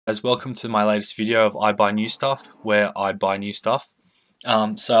Guys, welcome to my latest video of I Buy New Stuff, where I buy new stuff.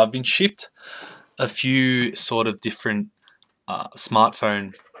 So I've been shipped a few sort of different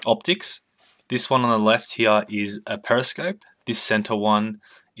smartphone optics. This one on the left here is a periscope. This center one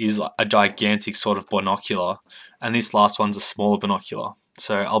is a gigantic sort of binocular, and this last one's a smaller binocular.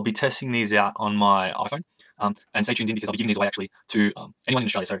 So I'll be testing these out on my iPhone. And stay tuned in because I'll be giving these away actually to anyone in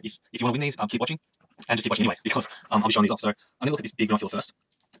Australia. So if you want to win these, keep watching. And just keep watching anyway, because I'll be showing these off. So I'm going to look at this big binocular first.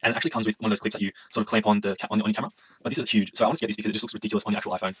 And it actually comes with one of those clips that you sort of clamp on on your camera. But this is huge, so I want to get this because it just looks ridiculous on the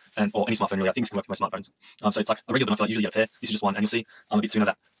actual iPhone or any smartphone really. I think this can work for most smartphones. So it's like a regular binocular. Usually you get a pair. This is just one, and you'll see a bit sooner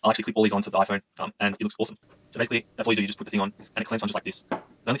that I'll actually clip all these onto the iPhone, and it looks awesome. So basically, that's all you do. You just put the thing on, and it clamps on just like this. The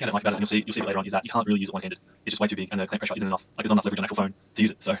only thing I don't like about it, and you'll see it later on, is that you can't really use it one-handed. It's just way too big, and the clamp pressure isn't enough. Like there's not enough leverage on the actual phone to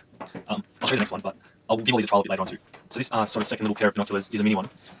use it. So I'll show you the next one, but I'll give all these a trial a bit later on too. So this sort of second little pair of binoculars is a mini one,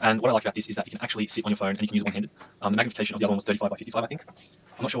 and what I like about this is that you can actually sit on your phone and you can use it one-handed. The magnification of the other one was 35 by 55, I think.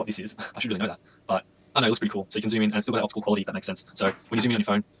 I'm not sure what this is. I should really know that, but I know it looks pretty cool. So you can zoom in and it's still got optical quality, if that makes sense. So when you zoom in on your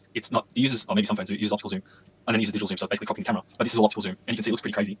phone, it's not, it uses, or maybe some phones do, it uses optical zoom, and then it uses digital zoom, so it's basically copying the camera. But this is all optical zoom, and you can see it looks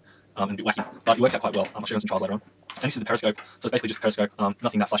pretty crazy and a bit wacky, but it works out quite well. I'll show you some trials later on. And this is the periscope, so it's basically just a periscope,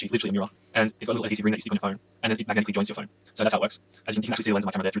 nothing that flashy, literally a mirror, and it's got a little adhesive ring that you stick on your phone, and then it magnetically joins your phone. So that's how it works. As you can actually see the lens of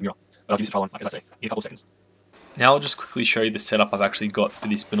my camera there through the mirror. But I'll give this a trial on, like as I say, in a couple of seconds. Now I'll just quickly show you the setup I've actually got for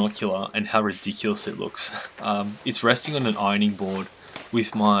this binocular and how ridiculous it looks. It's resting on an ironing board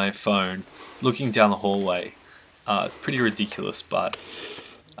with my phone, looking down the hallway. Pretty ridiculous, but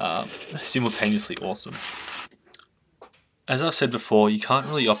simultaneously awesome. As I've said before, you can't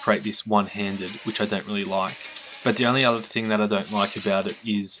really operate this one-handed, which I don't really like. But the only other thing that I don't like about it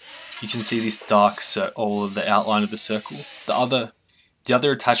is you can see this dark all of the outline of the circle. The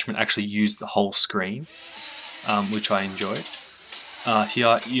other attachment actually used the whole screen, which I enjoyed.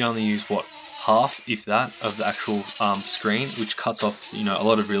 Here you only use half, if that, of the actual screen, which cuts off a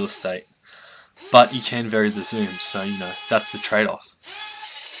lot of real estate. But you can vary the zoom, so that's the trade-off.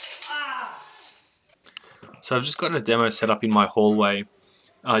 So I've just got a demo set up in my hallway.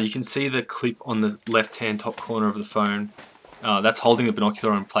 You can see the clip on the left-hand top corner of the phone. That's holding the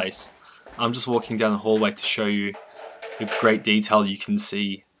binocular in place. I'm just walking down the hallway to show you the great detail you can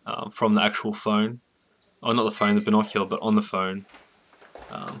see from the actual phone. Oh, not the phone, the binocular, but on the phone.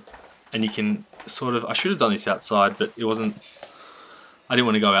 And you can sort of, I should have done this outside, but I didn't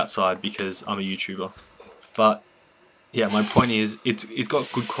want to go outside because I'm a YouTuber. But yeah, my point is, it's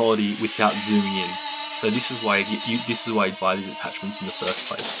got good quality without zooming in. So this is why you buy these attachments in the first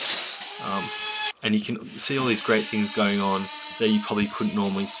place. And you can see all these great things going on that you probably couldn't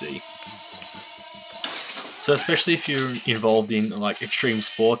normally see. So especially if you're involved in like extreme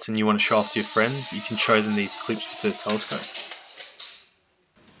sports and you want to show off to your friends, you can show them these clips with the telescope.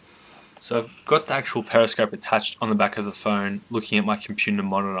 So I've got the actual periscope attached on the back of the phone, looking at my computer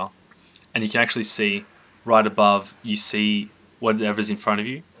monitor, and you can actually see right above, you see whatever's in front of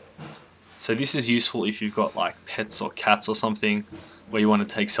you. So this is useful if you've got like pets or cats or something where you want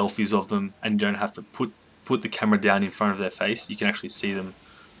to take selfies of them and you don't have to put the camera down in front of their face. You can actually see them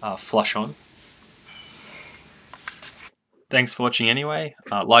flush on. Thanks for watching anyway.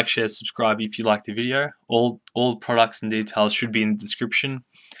 Like, share, subscribe if you liked the video. All products and details should be in the description.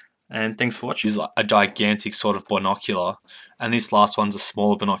 And thanks for watching. This is a gigantic sort of binocular, and this last one's a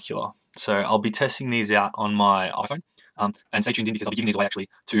smaller binocular. So I'll be testing these out on my iPhone. And stay tuned in because I'll be giving these away actually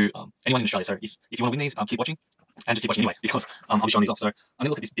to anyone in Australia. So if you want to win these, keep watching. And just keep watching anyway, because I'll be showing these off. So I'm going to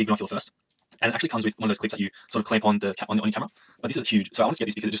look at this big binocular first. And it actually comes with one of those clips that you sort of clamp on on your camera. But this is huge, so I want to get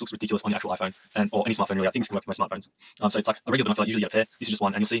this because it just looks ridiculous on the actual iPhone or any smartphone really. I think this can work for most smartphones. So it's like a regular binocular. Usually you get a pair. This is just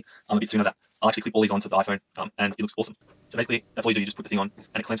one, and you'll see a bit sooner that I'll actually clip all these onto the iPhone, and it looks awesome. So basically, that's all you do. You just put the thing on,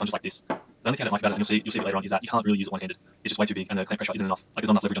 and it clamps on just like this. The only thing I don't like about it, and you'll see it later on, is that you can't really use it one-handed. It's just way too big, and the clamp pressure isn't enough. Like there's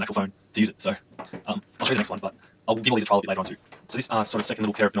not enough leverage on the actual phone to use it. So I'll show you the next one, but I'll give all these a trial a bit later on too. So this sort of second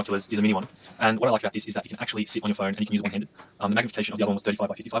little pair of binoculars is a mini one, and what I like about this is that you can actually sit on your phone and you can use it one-handed. The magnification of the other one was 35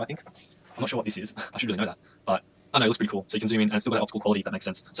 by 55, I think. I'm not sure what this is. I should really know that, but I know it looks pretty cool. So you can zoom in and it's still got optical quality, if that makes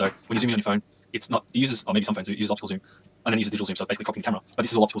sense. So when you zoom in on your phone, it's not, it uses, or maybe some phones do, it uses optical zoom, and then it uses digital zoom, so it's basically copying the camera. But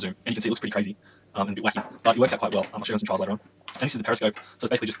this is all optical zoom, and you can see it looks pretty crazy and a bit wacky, but it works out quite well. I'll show you some trials later on. And this is the periscope, so it's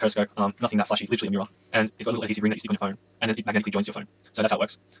basically just a periscope, nothing that flashy, literally a mirror, and it's got a little adhesive ring that you stick on your phone, and then it magnetically joins your phone. So that's how it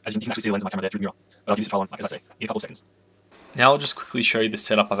works. As you can actually see the lens of my camera there through the mirror. But I'll give this a trial on, like as I say, in a couple of seconds. Now I'll just quickly show you the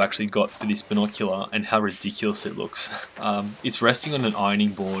setup I've actually got for this binocular and how ridiculous it looks. It's resting on an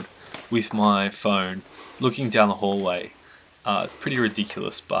ironing board with my phone, looking down the hallway. Pretty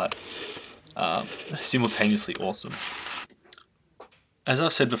ridiculous, but simultaneously awesome. As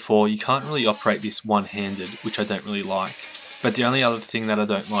I've said before, you can't really operate this one-handed, which I don't really like. But the only other thing that I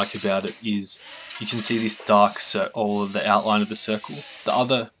don't like about it is you can see this dark all of the outline of the circle. The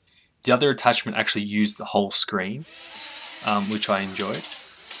other attachment actually used the whole screen, which I enjoyed.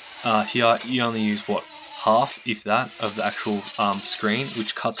 Here you only use what, half, if that, of the actual screen,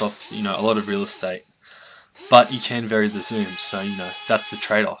 which cuts off a lot of real estate. But you can vary the zoom, so that's the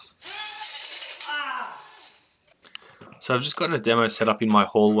trade-off. So I've just got a demo set up in my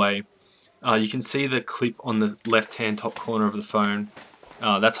hallway. You can see the clip on the left-hand top corner of the phone.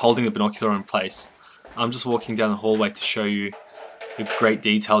 That's holding the binocular in place. I'm just walking down the hallway to show you the great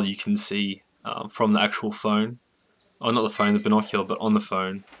detail you can see from the actual phone. Oh, not the phone, the binocular, but on the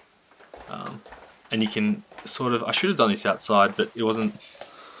phone. And you can I should have done this outside, but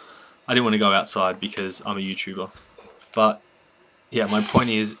I didn't want to go outside because I'm a YouTuber. But yeah, my point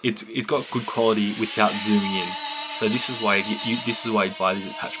is, it's got good quality without zooming in. So this is why you buy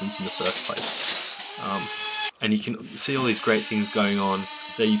these attachments in the first place. And you can see all these great things going on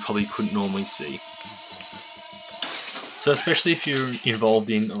that you probably couldn't normally see. So especially if you're involved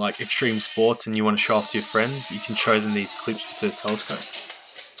in like extreme sports and you want to show off to your friends, you can show them these clips with the telescope.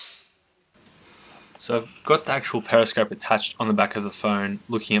 So I've got the actual periscope attached on the back of the phone,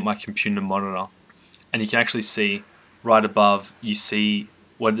 looking at my computer monitor, and you can actually see right above, you see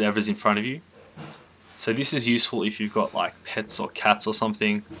whatever's in front of you. So this is useful if you've got like pets or cats or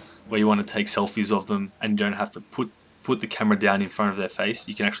something where you want to take selfies of them and you don't have to put the camera down in front of their face.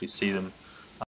 You can actually see them